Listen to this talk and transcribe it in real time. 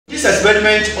This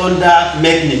experiment under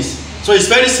mechanics. So it's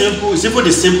very simple. It's even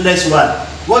the simplest one.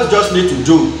 What you just need to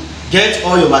do, get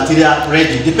all your material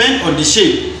ready. Depend on the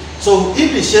shape. So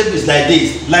if the shape is like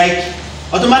this, like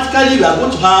automatically we are going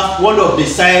to have one of the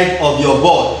side of your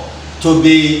board to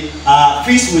be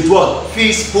fixed with what?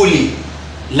 Fixed pulley.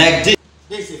 Like this.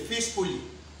 This is a fixed pulley.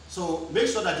 So make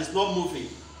sure that it's not moving.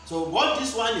 So what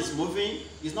this one is moving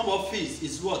is not more fixed,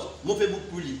 it's what? Movable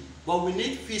pulley. But we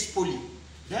need fixed pulley.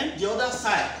 Then the other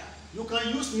side, you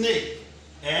can use nail,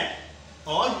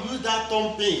 or use that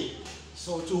thumb pin,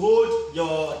 so to hold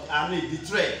your, the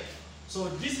thread. So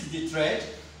this is the thread.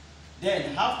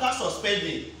 Then after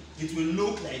suspending, it will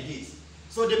look like this.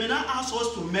 So they may not ask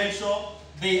us to measure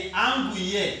the angle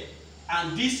here,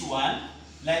 and this one,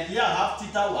 like here I have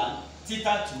theta 1,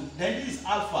 theta 2, then this is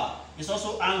alpha, it's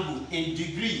also angle in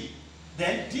degree.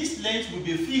 Then this length will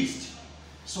be fixed.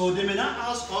 So they may not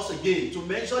ask us again to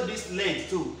measure this length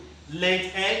too.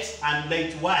 Length X and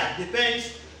length Y,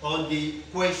 depends on the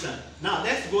question. Now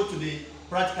let's go to the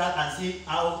practical and see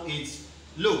how it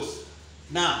looks.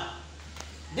 Now,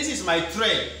 this is my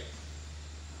thread.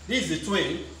 This is the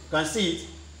twin, you can see it.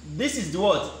 This is the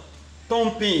what?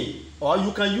 Thumb pin, or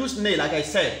you can use nail like I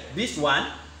said. This one.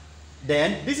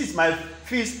 Then this is my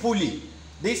fixed pulley,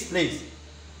 this place.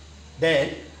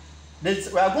 Then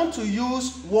we are going to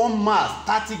use one mass,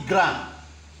 30 gram.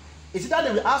 It's that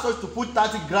they will ask us to put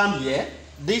 30 gram here,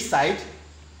 this side,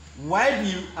 while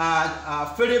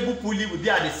the variable pulley will be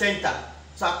at the center.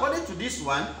 So according to this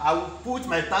one, I will put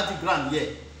my 30 gram here.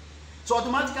 So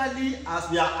automatically, as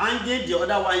we are hanging the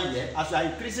other one here, as we are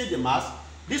increasing the mass,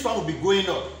 this one will be going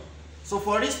up. So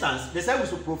for instance, they said we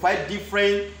should provide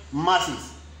different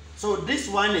masses. So this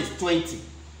one is 20.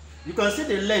 You can see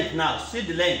the length now. See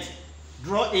the length.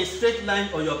 Draw a straight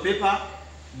line on your paper.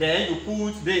 Then you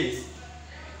put this.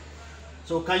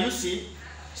 So can you see?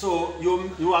 So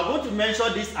you are going to measure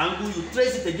this angle. You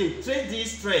trace it again. Trace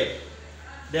this thread.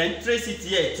 Then trace it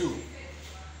here too.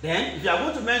 Then if you are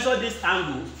going to measure this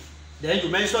angle, then you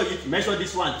measure it. Measure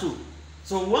this one too.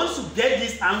 So once you get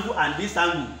this angle and this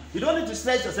angle, you don't need to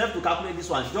stretch yourself to calculate this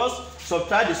one. Just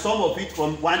subtract the sum of it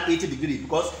from 180 degrees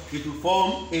because it will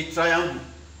form a triangle.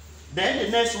 Then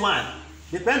the next one,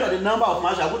 depends on the number of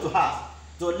masses you are going to have.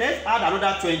 So let's add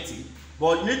another 20,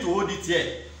 but you need to hold it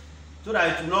here so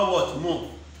that it will not what move.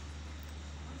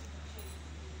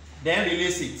 Then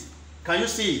release it. Can you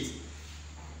see it?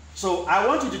 So I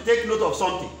want you to take note of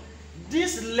something.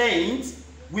 This length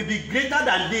will be greater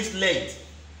than this length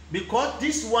because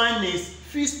this one is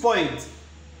fixed point,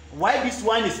 while this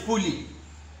one is pulley.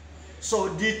 So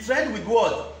the thread will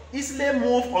what? Easily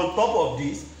move on top of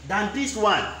this than this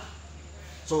one.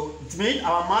 So it means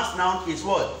our mass now is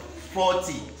what?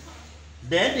 40.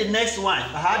 Then the next one,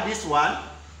 I have this one,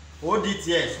 hold it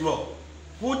here slow.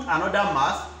 Put another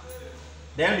mass,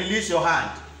 then release your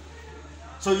hand.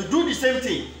 So you do the same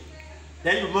thing.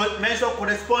 Then you measure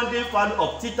corresponding value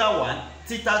of theta 1,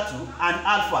 theta 2, and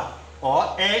alpha,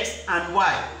 or X and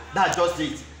Y. That's just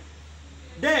it.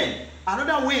 Then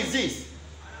another way is this.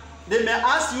 They may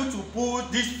ask you to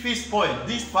put this fixed point,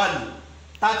 this value,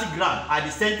 30 gram at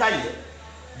the center here.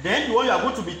 Then the one you are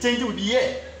going to be changing will be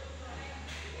here.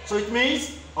 So it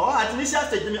means, or at initial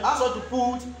stage, they may ask us to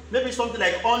put maybe something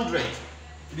like 100.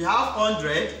 If you have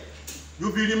 100,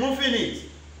 you'll be removing it.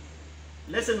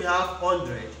 Let's say we have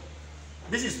 100.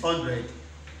 This is 100.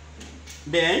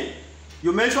 Then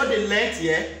you measure the length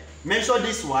here, measure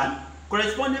this one,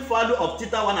 corresponding value of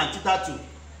theta 1 and theta 2.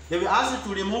 They will ask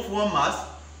you to remove one mass.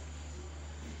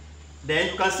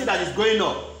 Then you can see that it's going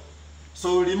up.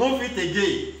 So remove it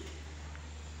again.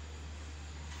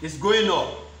 It's going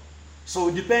up. So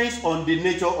it depends on the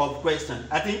nature of the question.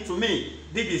 I think to me,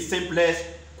 this is the simplest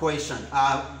question,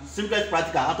 simplest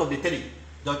practical out of the three.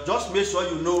 Just make sure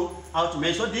you know how to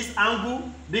measure this angle.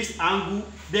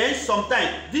 Then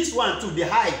sometimes this one too, the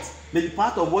height may be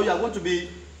part of what you are going to be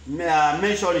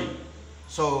measuring.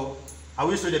 So I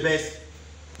wish you the best.